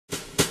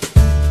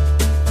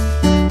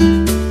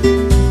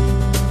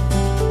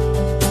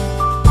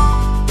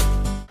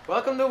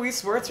Wii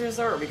Sports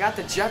Resort. We got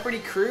the Jeopardy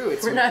crew.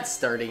 We're not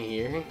starting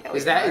here.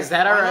 Is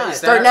that our...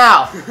 Start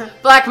now.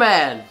 Black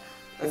man.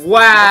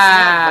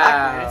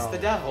 Wow. It's the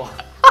devil.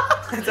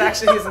 It's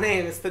actually his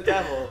name. It's the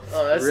devil.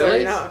 Oh, that's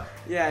really? No.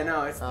 Yeah,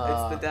 no, it's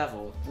the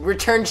devil.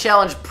 Return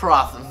challenge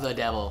prof the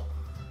devil.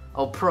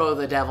 Oh, pro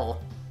the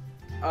devil.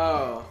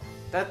 Oh,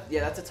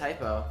 that's a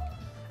typo.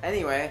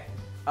 Anyway,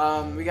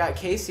 we got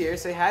Case here.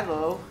 Say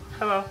hello.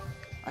 Hello.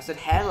 I said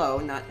hello,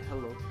 not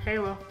hello.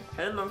 Hello.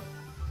 Hello.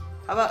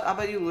 How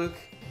about you, Luke?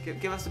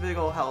 Give us a big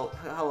old hello.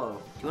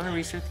 Do you want to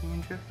restart the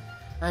intro?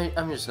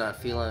 I'm just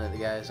not feeling it,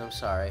 guys. I'm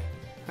sorry.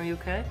 Are you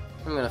okay?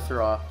 I'm gonna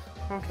throw up.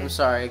 Okay. I'm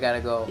sorry, I gotta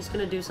go. He's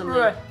gonna do something.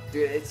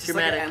 Dude, it's just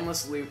like dramatic. an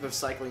endless loop of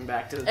cycling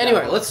back to the Anyway,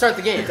 devil. let's start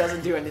the game. It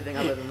doesn't do anything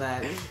other than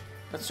that.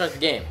 Let's start the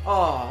game.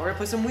 Oh, we're gonna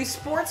play some Wii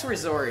Sports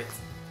Resort.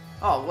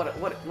 Oh,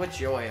 what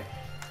joy.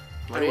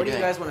 What do you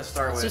guys want to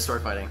start Let's with? do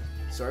sword fighting.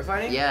 Sword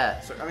fighting?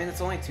 Yeah. I mean,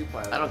 it's only 2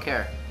 players. I don't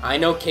care. I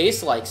know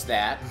Case likes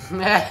that.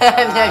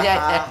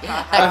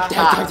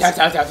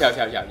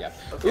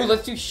 Okay. Ooh,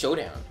 let's do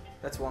showdown.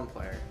 That's 1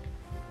 player.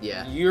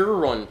 Yeah. You're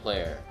 1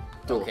 player.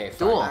 Okay, fine.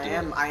 Duel. I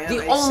am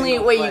The a only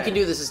single way player. you can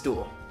do this is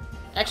duel.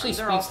 Actually,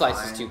 They're all Speed Slice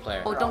fine. is 2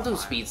 player. Oh, They're don't all do fine.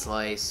 speed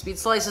slice. Speed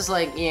slice is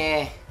like,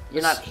 yeah,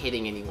 you're not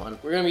hitting anyone.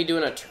 We're gonna be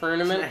doing a I'm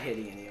tournament. not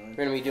hitting anyone.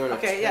 We're gonna be doing a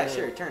Okay, yeah, tournament.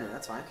 sure, tournament,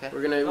 that's fine. Okay.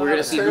 We're gonna have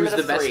a see who's tournament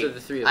the of best 3. of the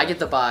 3 of us. I get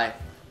the bye.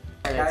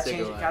 Gotta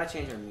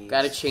change our memes.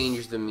 Gotta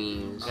change the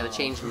memes. Gotta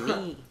change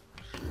me.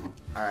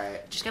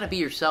 Alright. Just gotta be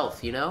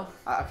yourself, you know?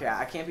 Okay,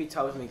 I can't be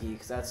Tubbs McGee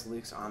because that's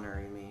Luke's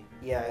honoring me.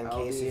 Yeah, in I'll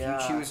case be, if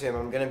you choose him,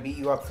 I'm gonna beat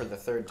you up for the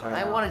 3rd time.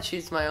 I want to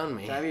choose my own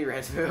me. Can I be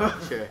Red Boo?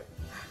 Sure.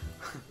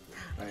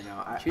 I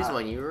know. Choose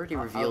one. You already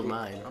revealed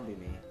mine. I'll be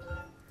me.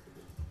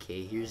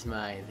 Okay, here's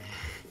mine.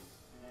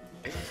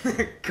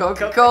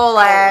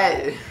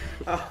 Coca-Cola!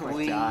 Oh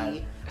my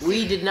god.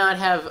 We did not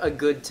have a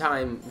good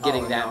time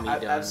getting that no, me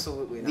done.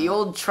 Absolutely not. The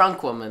old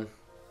trunk woman.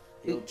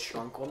 The old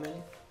trunk woman?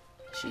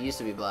 She used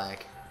to be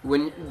black.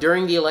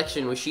 During the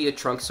election, was she a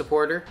Trump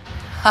supporter?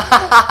 No,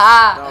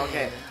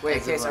 okay. Wait,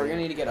 That's okay, so funny. we're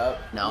gonna need to get up.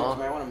 No.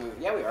 We might want to move.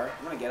 Yeah, we are.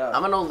 I'm gonna get up.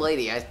 I'm an old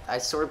lady. I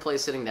sword play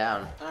sitting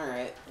down.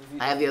 Alright.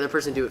 I have the other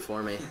person do it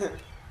for me.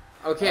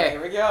 Okay.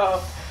 Here we go.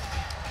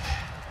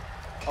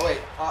 Oh wait,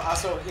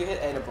 also he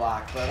hit A to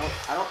block, but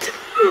I don't.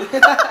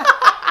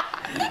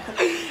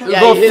 Yeah,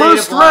 The you hit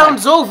first it black.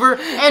 round's over,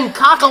 and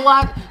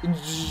Cockalock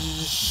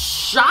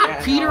shot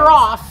Yeah, Peter no.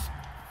 off.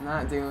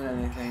 Not doing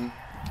anything.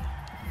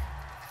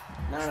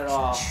 Not at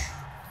all.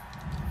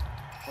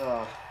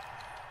 Oh.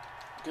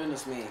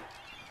 Goodness me.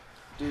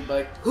 Dude,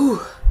 like. Whew.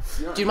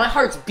 You don't- Dude, my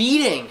heart's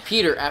beating.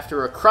 Peter,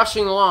 after a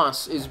crushing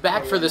loss, is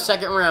back for the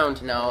second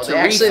round. No, to they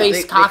actually they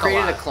reface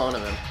created a Cockalock. clone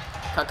of him.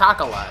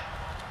 Cockalock.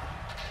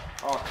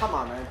 Oh, come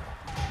on, man.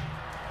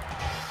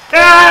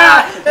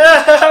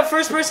 Ah!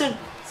 First person.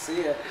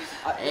 See ya.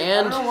 I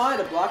And- don't know why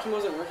the blocking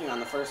wasn't working on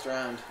the first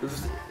round. It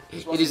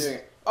Wasn't is. doing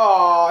it.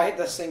 Oh, I hit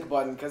the sync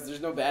button because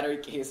there's no battery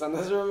case on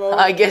this remote.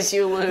 I guess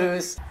you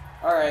lose.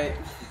 Alright.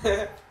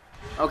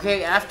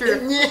 Okay, after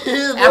Fine.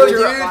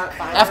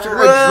 after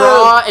a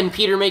draw and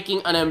Peter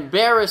making an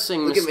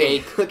embarrassing Look at me.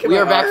 mistake, Look at we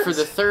my are back arms. for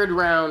the 3rd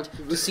round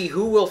to see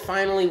who will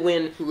finally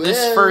win this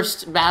Whoa.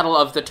 first battle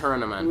of the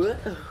tournament.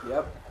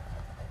 Yep.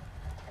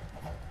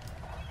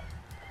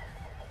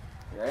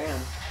 Here I am.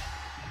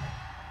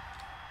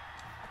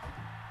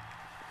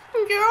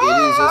 It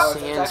is a Oh,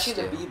 it's actually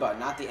the standstill. B button,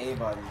 not the A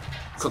button.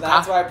 So Coca-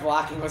 that's why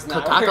blocking was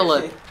not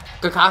working.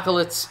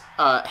 Cockalock's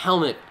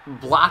helmet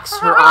blocks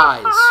her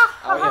eyes,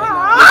 Oh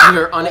yeah, making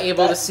her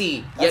unable to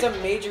see, no. That's yet a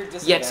major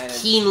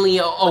disadvantage. keenly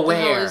What the hell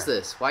aware. is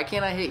this? Why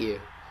can't I hit you?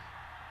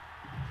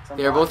 So I'm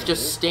They are both blocking,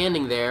 just dude.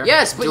 standing there.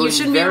 Yes, but you doing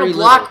shouldn't be able very to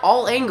block little.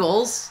 all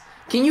angles.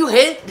 Can you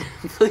hit,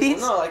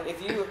 please? Well, no, like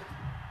if you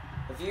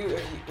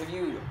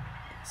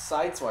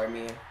sideswipe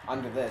me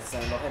under this,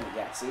 then it'll hit me.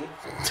 Yeah, see?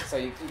 So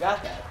you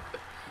got that.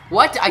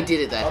 What? I did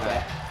it that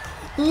Okay.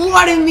 time.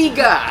 What in me,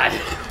 God?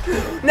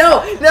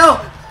 No, no.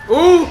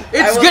 Ooh,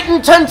 it's will-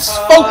 getting tense,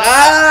 folks.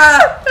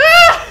 Ah!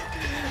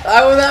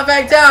 I will not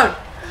back down.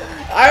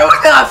 I will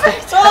not back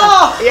down.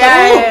 Oh!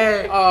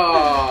 Yay! Oh,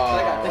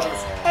 I got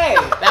this. Hey!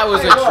 that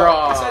was Hey, a look,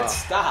 draw. I said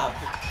stop.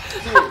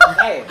 Dude,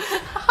 hey.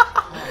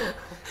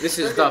 This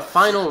is the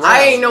final round.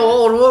 I ain't no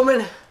old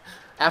woman.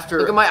 After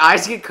Look at my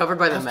eyes get covered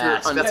by the After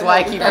mask. un- That's why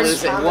I keep that's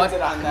losing. what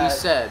Commented on you that.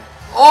 said.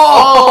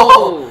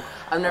 Oh!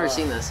 I've never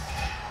seen this.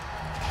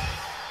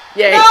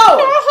 Yay! No!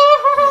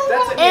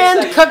 That's And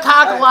it's like-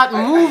 Cockalock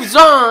I- moves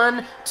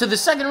on to the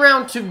second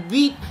round to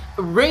beat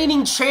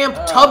reigning champ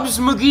Tubbs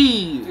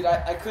McGee. Dude,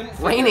 I couldn't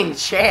figure- Reigning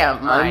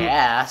champ, my I'm-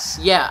 ass.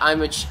 Yeah,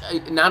 I'm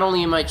not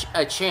only am I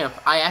a champ,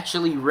 I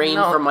actually reign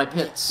No, from my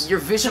pits. You're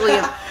visually.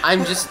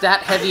 I'm just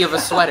that heavy of a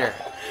sweater.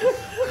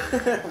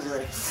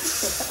 Great.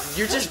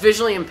 You're just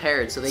visually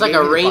impaired, so they It's like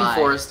gave a you the bye.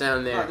 rainforest down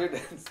Oh, there. dude,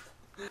 it's-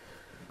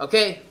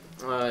 Okay,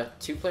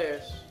 2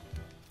 players.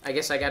 I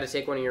guess I gotta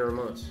take one of your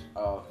remotes.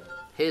 Oh.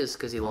 His,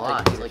 because he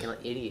lost. He's like an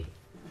idiot.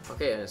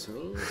 Okay, that's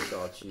me.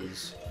 Oh,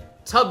 jeez.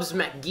 Tubbs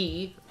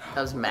McGee.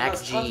 That was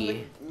Mac G. Oh, yeah,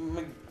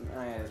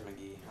 it's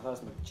McGee. I thought it was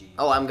McGee.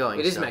 Oh, I'm going.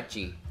 It is so.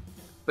 McG.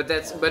 But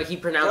he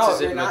No,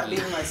 pronounces you're it not McGee.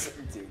 leaving my...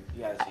 Dude,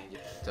 you gotta change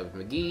it. Tubbs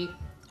McGee.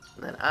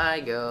 And then I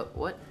go,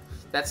 what?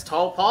 That's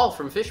Tall Paul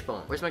from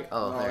Fishbone. Where's my...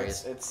 Oh, No, there he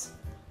is. It's...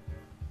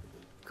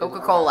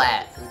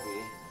 Coca-Cola. Creepy.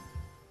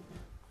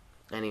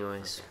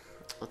 Anyways.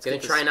 Let's Gonna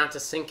get try this not to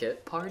sink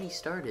it. party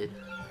started.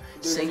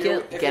 Dude, Sink if your-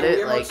 it, if get your it,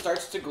 Wii remote like-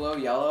 starts to glow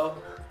yellow,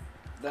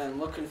 then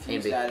look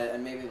confused Maybe. at it,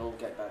 and maybe it'll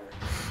get better.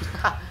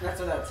 That's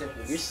what that tip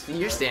is.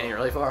 You're standing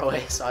really far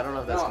away, so I don't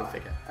know if that's No, gonna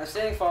pick it. I'm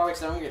standing far away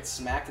because I don't want to get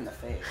smacked in the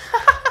face.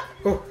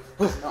 No,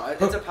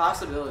 it's a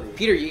possibility.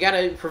 Peter, you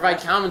gotta provide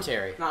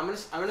commentary. No, I'm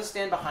gonna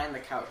stand behind the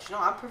couch. No,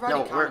 I'm providing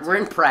No, commentary. we're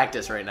in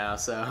practice right now,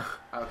 so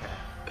Okay.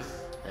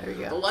 there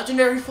you The go.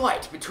 legendary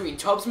fight between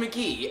Tubbs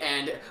McGee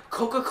and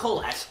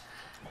Coca-Cola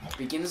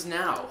begins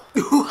now.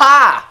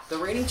 Hoo-ha! The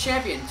reigning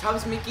champion,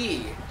 Tubbs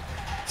McGee,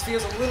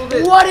 feels a little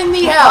bit... What in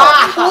the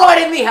hell? What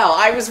in the hell?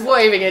 I was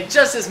waving it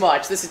just as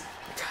much. This is.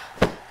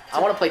 I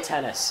want to play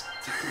tennis.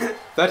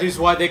 That is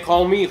why they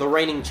call me the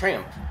reigning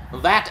champ.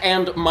 That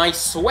and my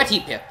sweaty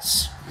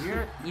pits.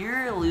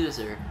 You're a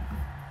loser.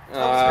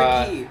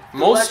 Tubbs McGee, the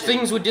Most legend.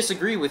 things would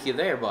disagree with you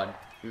there, bud.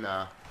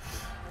 No.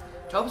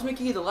 Tubbs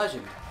McGee, the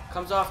legend,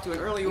 comes off to an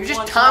early You're just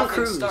 1-0 Tom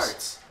Cruise.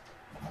 starts.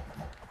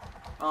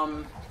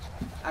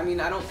 I mean,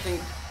 I don't think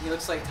he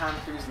looks like Tom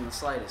Cruise in the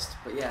slightest,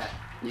 but yeah.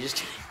 You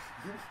just.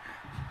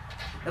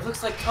 It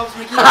looks like Tubbs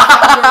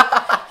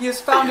McGee he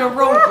has found a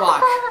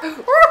roadblock.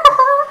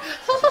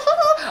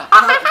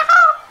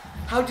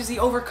 How does he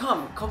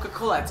overcome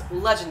Coca-Cola's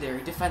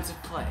legendary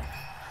defensive play?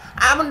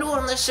 I've been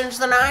doing this since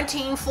the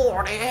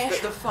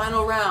 1940s. The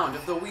final round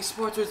of the Wii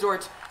Sports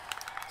Resort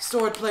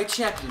Swordplay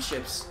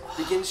Championships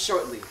begins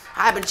shortly.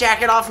 I've been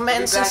jacking off men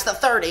We'll be since the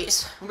back.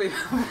 30s.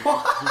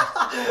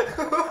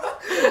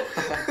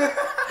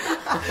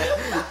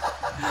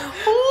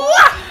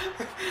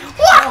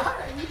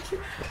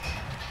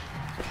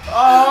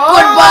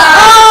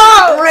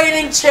 Goodbye!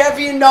 Reigning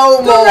champion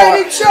no more!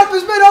 champ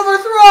has been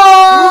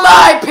overthrown!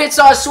 My pits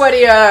are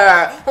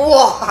sweatier!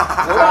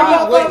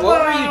 What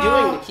were you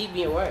doing to keep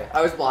me away?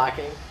 I was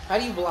blocking. How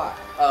do you block?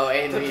 Oh, A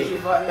and B.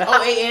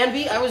 Oh, A and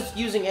B? I was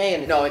using A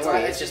and No, it's B.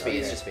 Right. It's just B.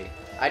 It's just B.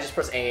 I just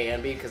press A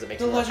and B because it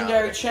makes The it more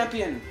legendary complicated.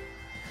 champion.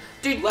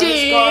 Do-do, Let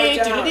us guard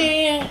down.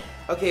 do-do-do.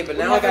 Okay, but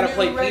We now I have a gotta new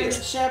play reigning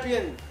Peter.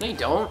 champion. No, you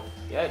don't.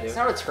 Yeah, I That's do.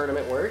 not how a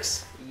tournament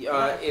works.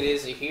 It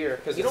is here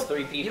because You it's don't.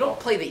 3 people. You don't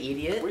play the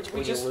idiot We when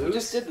you just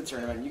lose. did the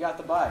tournament. You got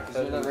the bye because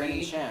you're the reigning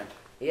Agreed. champ.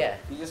 Yeah.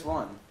 You just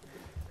won.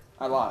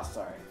 I lost.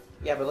 Sorry.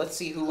 Yeah, but let's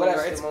see who Whatever,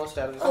 wins it's- the most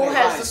out of the Who Okay,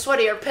 has fine.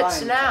 the sweatier pits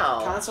Fine.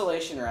 now?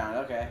 Consolation round.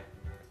 Okay.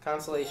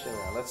 consolation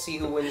round. Let's see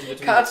who wins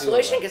between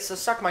Consolation the two gets to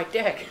suck my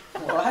dick.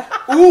 What?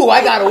 of us. Ooh,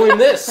 I gotta win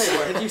this.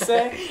 What did you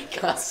say?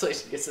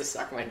 Consolation gets to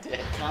suck my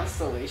dick.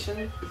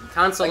 Constellation?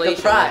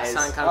 Consolation. prize.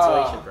 Sign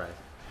consolation Oh. prize.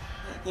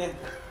 Yeah.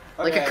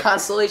 Like a Okay.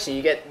 consolation,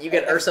 you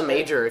get Ursa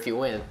Major if you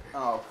win.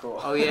 Oh,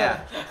 cool. Oh, yeah.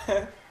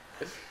 Here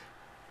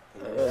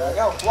I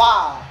go.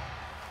 Wow.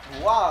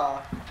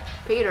 Wow.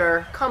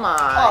 Peter, come on.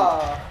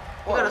 Oh.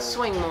 You gotta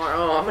swing more.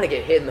 Oh, I'm gonna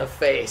get hit in the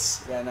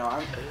face. Yeah, no,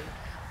 I'm.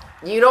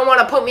 You don't want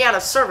to put me out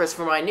of service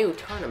for my new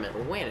tournament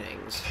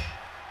winnings.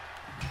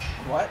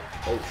 What?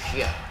 Oh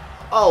shit.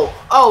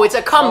 Oh, it's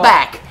a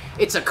comeback.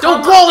 It's a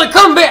Don't come. call it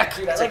comeback.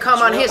 Dude, I It's a like come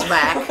on drill- his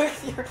back.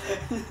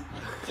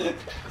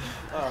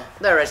 Oh.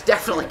 There is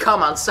definitely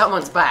come on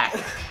someone's back.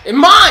 And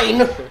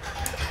mine.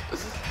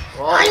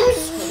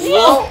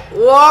 Whoa,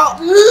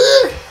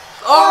 whoa.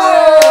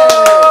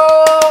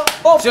 Oh!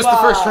 Just the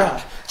first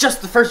round.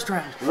 Just the first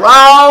round.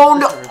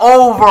 Round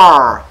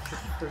over.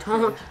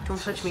 Don't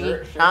touch me.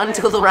 Sure, Not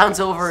until the round's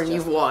over and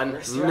you've won.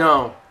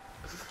 No.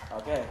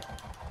 Okay.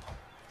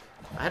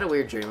 I had a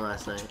weird dream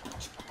last night.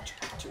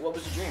 What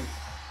was your dream?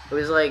 It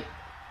was like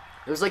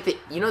the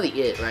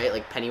the It, right?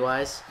 Like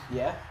Pennywise.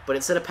 Yeah. But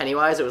instead of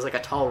Pennywise, it was like a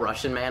tall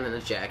Russian man in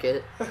a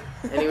jacket,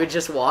 and he would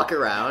just walk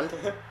around.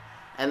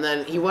 And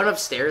then he went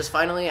upstairs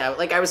finally.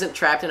 I was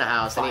trapped in a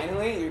house. And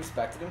Finally, you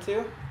expected him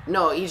to?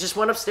 he just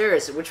went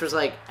upstairs, which was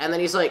like, and then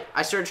he's like,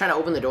 I started trying to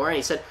open the door, and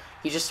he said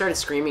he just started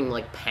screaming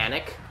like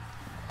panic.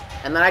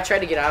 And then I tried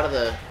to get out of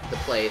the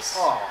place,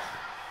 Oh.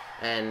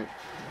 and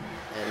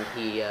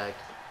he,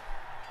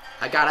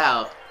 I got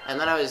out, and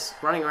then I was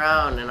running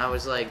around, and I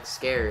was like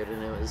scared,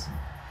 and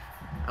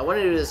I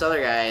went into this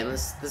other guy, and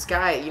this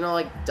guy,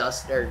 like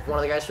Dust, or one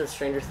of the guys from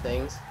Stranger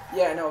Things.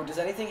 Yeah, no, does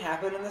anything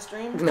happen in this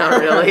dream? Not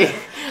really.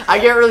 I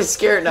get really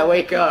scared and I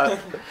wake up.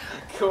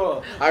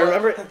 Cool. I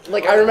remember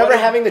What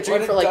having the did- dream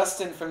what for did like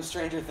Dustin from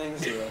Stranger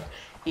Things do?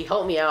 he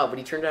helped me out, but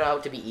he turned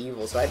out to be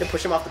evil, so I had to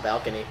push him off the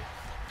balcony.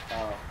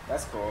 Oh,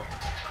 that's cool.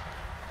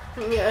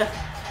 Yeah.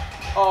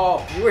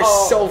 Oh, You were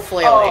so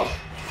flaily.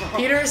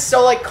 Peter is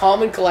so like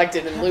calm and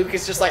collected, and Luke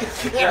is just like.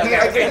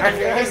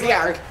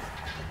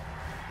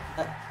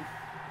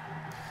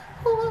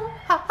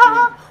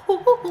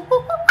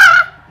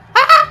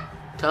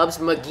 Tubbs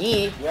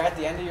McGee, You're at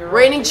the end of your rope.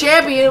 reigning dude.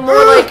 champion,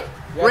 more like You're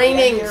at the end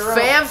reigning of your rope.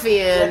 You're at the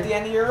Famphian.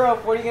 end of your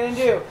rope. What are you gonna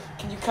do?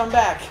 Can you come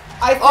back?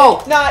 I think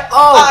Oh. not.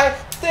 Oh. I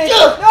think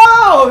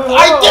no.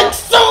 I think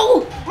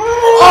so.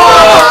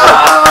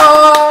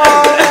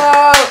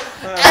 Oh!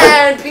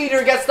 And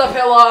Peter gets the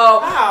pillow.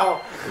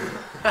 Ow.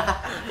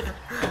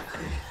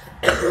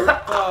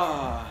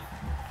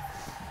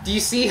 Do you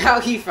see how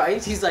he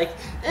fights? He's like,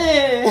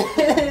 eh.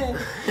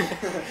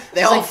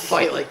 They all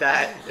fight like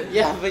that.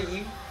 Yeah, but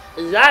you.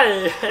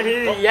 Yeah.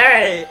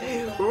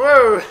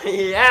 Whoa.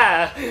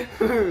 Yeah.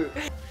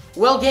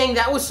 Well, gang,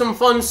 that was some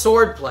fun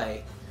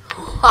swordplay.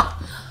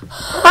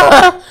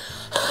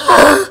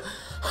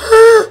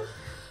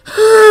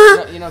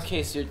 You know,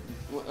 Case,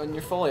 when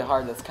you're fully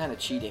hard, that's kind of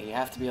cheating. You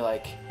have to be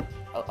like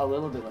a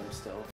little bit still.